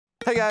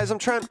Hey guys, I'm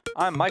Trent.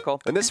 I'm Michael.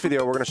 In this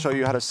video, we're going to show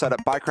you how to set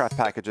up Buycraft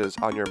packages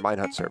on your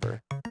Minehut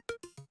server.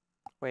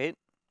 Wait.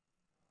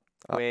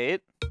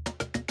 Wait.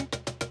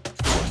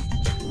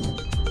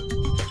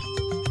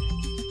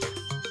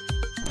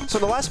 So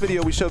in the last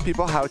video, we showed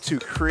people how to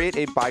create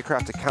a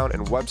Buycraft account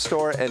and web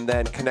store and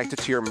then connect it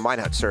to your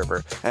Minehut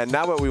server. And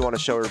now what we want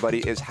to show everybody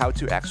is how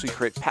to actually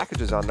create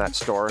packages on that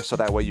store so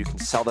that way you can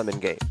sell them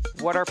in-game.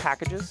 What are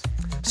packages?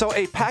 So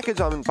a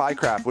package on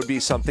Buycraft would be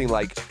something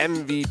like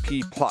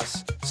MVP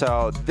Plus.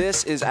 So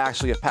this is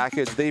actually a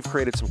package. They've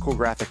created some cool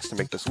graphics to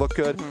make this look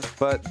good,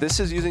 but this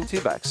is using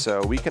Tebex.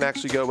 So we can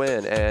actually go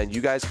in and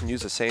you guys can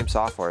use the same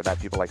software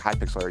that people like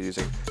Hypixel are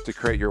using to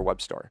create your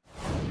web store.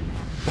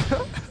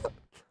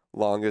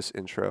 Longest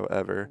intro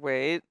ever.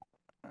 Wait.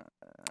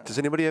 Does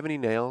anybody have any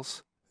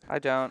nails? I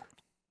don't.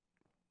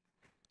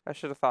 I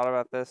should have thought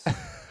about this.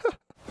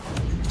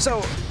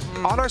 So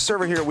on our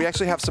server here, we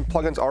actually have some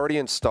plugins already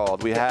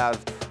installed. We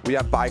have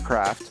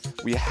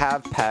Buycraft, we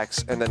have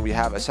Tebex, and then we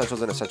have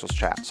Essentials and Essentials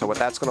Chat. So what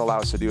that's going to allow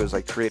us to do is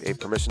like create a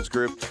permissions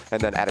group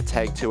and then add a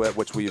tag to it,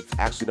 which we've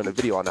actually done a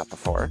video on that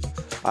before.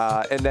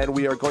 And then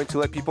we are going to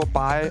let people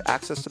buy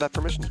access to that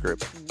permissions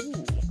group.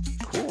 Ooh.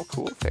 Cool,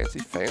 cool, fancy,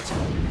 fancy.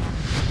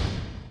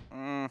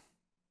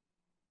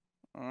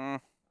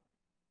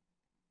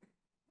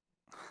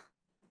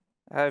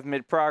 I have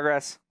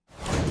mid-progress.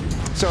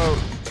 So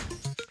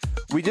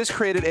we just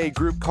created a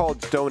group called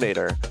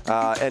Donator,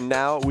 and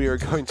now we are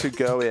going to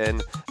go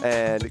in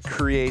and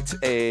create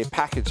a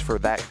package for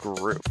that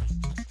group.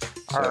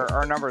 So,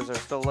 our numbers are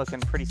still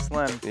looking pretty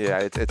slim.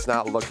 Yeah, it's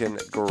not looking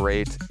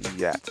great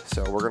yet.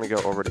 So we're going to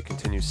go over to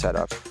continue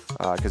setup,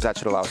 because that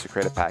should allow us to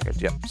create a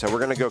package. Yep. So we're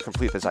going to go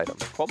complete this item.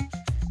 Cool.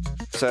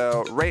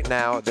 So right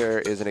now there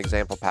is an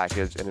example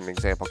package and an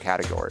example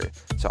category.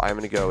 So I'm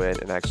going to go in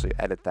and actually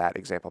edit that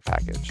example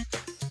package.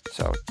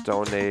 So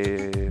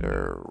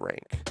donator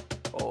rank.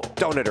 Oh.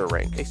 Donator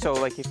rank. Okay, so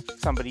like if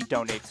somebody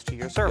donates to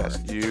your server.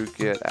 Yes, you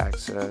get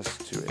access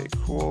to a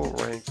cool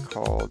rank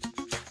called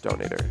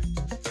Donator.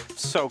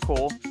 So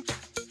cool.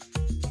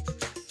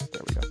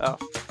 There we go. Oh.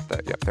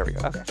 Yep, there we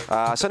go. Okay.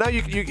 So now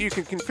you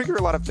can configure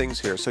a lot of things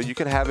here. So you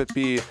can have it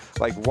be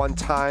like one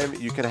time.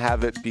 You can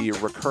have it be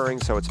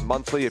recurring, so it's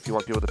monthly if you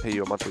want people to pay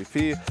you a monthly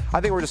fee.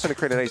 I think we're just going to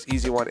create a nice,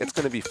 easy one. It's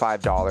going to be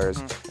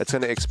 $5. It's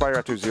going to expire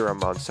after 0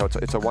 months, so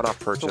it's a one-off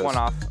purchase. It's a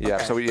one-off. Yeah.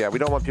 Okay. So we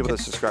don't want people to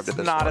subscribe to this.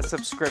 It's not one. a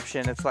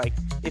subscription. It's like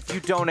if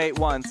you donate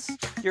once,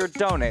 you're a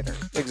donator.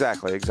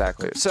 Exactly,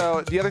 exactly.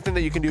 So the other thing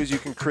that you can do is you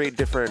can create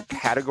different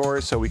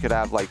categories. So we could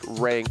have like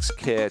ranks,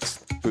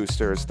 kits,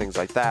 boosters, things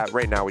like that.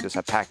 Right now we just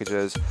have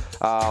packages.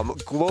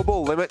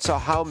 Global limit, so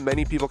how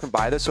many people can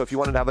buy this. So if you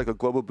wanted to have like a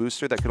global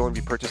booster that could only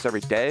be purchased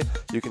every day,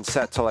 you can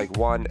set to like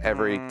one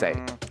every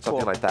day,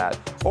 something like that.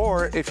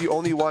 Or if you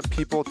only want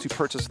people to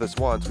purchase this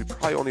once, we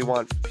probably only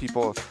want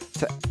people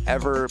to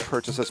ever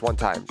purchase this one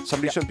time.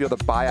 Somebody shouldn't be able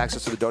to buy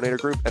access to the donator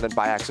group and then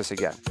buy access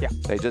again. Yeah.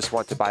 They just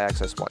want to buy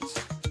access once.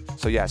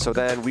 So yeah, so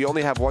then we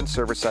only have one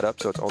server set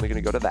up, so it's only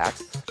going to go to that.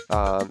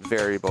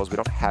 Variables, we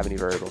don't have any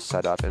variables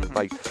set up, and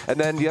and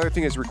then the other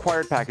thing is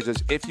required packages.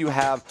 If you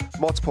have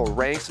multiple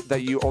ranks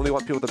that you only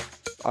want people to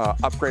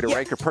upgrade a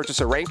rank or purchase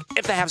a rank,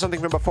 if they have something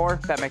from before,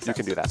 that makes sense.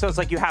 You can do that. So it's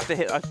like you have to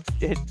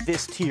hit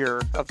this tier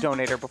of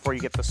donator before you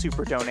get the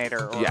super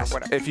donator or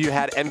whatever. If you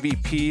had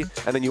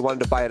MVP and then you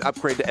wanted to buy an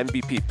upgrade to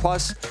MVP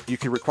Plus, you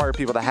can require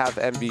people to have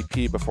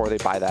MVP before they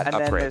buy that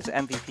upgrade. And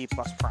then there's MVP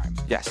Plus Prime.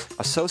 Yes.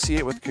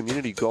 Associate with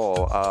community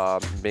goal.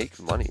 Make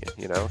money,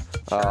 you know.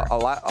 Sure.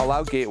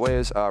 Allow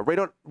gateways. We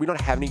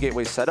don't have any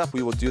gateways set up.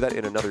 We will do that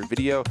in another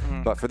video,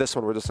 but for this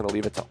one, we're just going to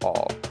leave it to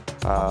all.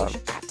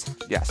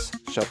 Yes.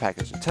 Show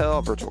package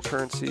until, virtual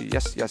currency,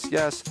 yes, yes,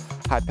 yes.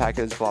 Hide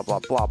package, blah, blah,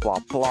 blah, blah,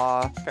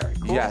 blah. Very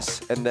cool.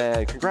 Yes. And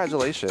then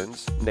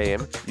congratulations,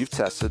 name, you've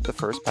tested the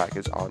first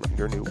package on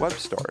your new web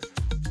store.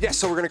 Yes,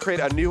 so we're going to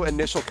create a new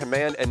initial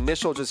command.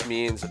 Initial just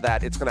means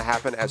that it's going to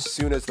happen as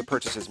soon as the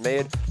purchase is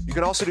made. You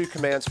can also do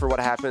commands for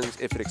what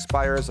happens if it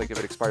expires, like if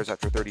it expires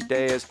after 30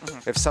 days,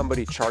 if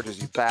somebody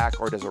charges you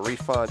back or does a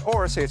refund,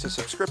 or say it's a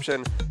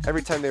subscription.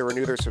 Every time they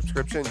renew their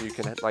subscription, you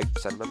can like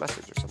send them a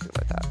message or something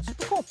like that.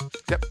 Super cool.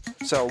 Yep.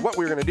 So what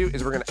we're going to do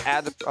is we're going to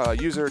add the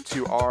user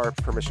to our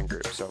permission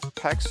group. So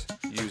Tebex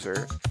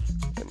user,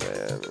 and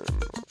then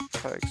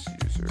Tebex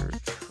user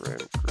trim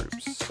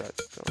group set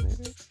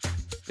donated.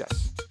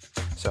 Yes.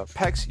 So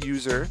Tebex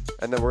user,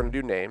 and then we're going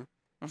to do name,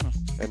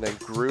 and then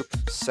group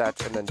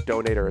set, and then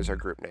donator is our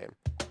group name.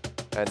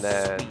 And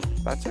then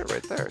that's it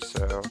right there.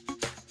 So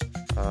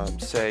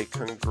say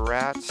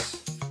congrats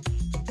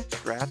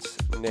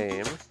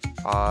name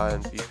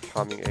on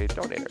becoming a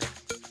donator.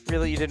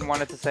 Really, you didn't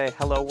want it to say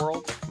hello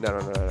world? No.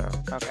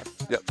 Okay.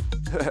 Yep.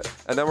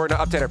 And then we're going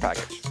to update our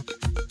package.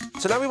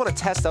 So now we want to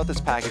test out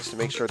this package to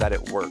make sure that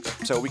it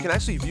works. So we can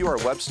actually view our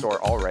web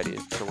store already.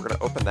 So we're going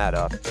to open that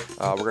up.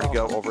 We're going to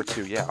go over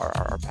to,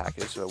 our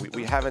package. So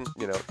we haven't,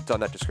 done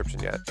that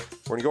description yet.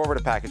 We're going to go over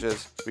to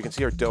packages. We can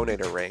see our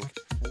donator rank.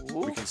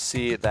 Ooh. We can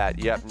see that,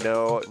 yep,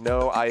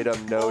 no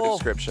item, no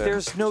description.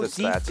 There's no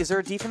def. Is there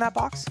a def in that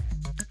box?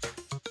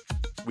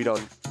 We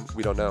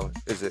don't know.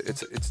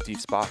 It's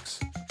Deef's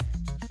box.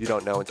 you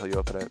don't know until you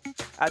open it.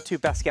 Add to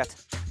basket.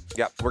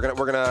 Yep, we're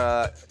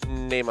gonna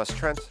name us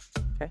Trent.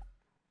 Okay.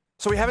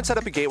 So we haven't set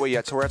up a gateway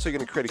yet, so we're actually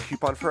going to create a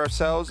coupon for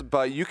ourselves,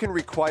 but you can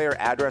require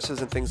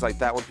addresses and things like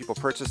that when people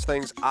purchase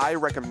things. I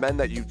recommend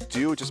that you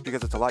do just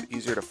because it's a lot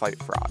easier to fight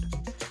fraud.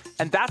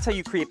 And that's how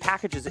you create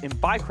packages in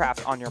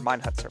Buycraft on your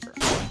Minehut server.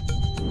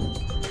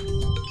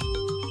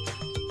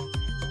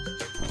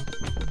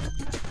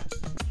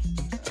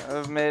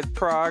 I've made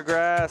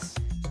progress.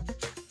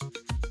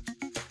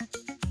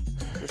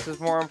 This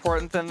is more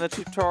important than the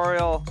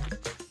tutorial.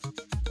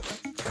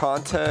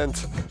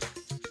 Content.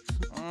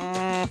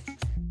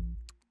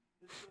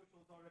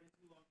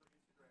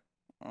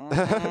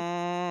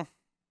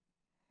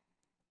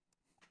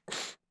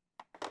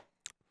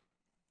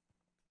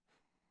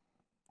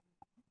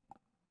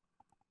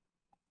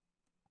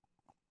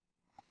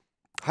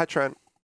 Hi, Trent.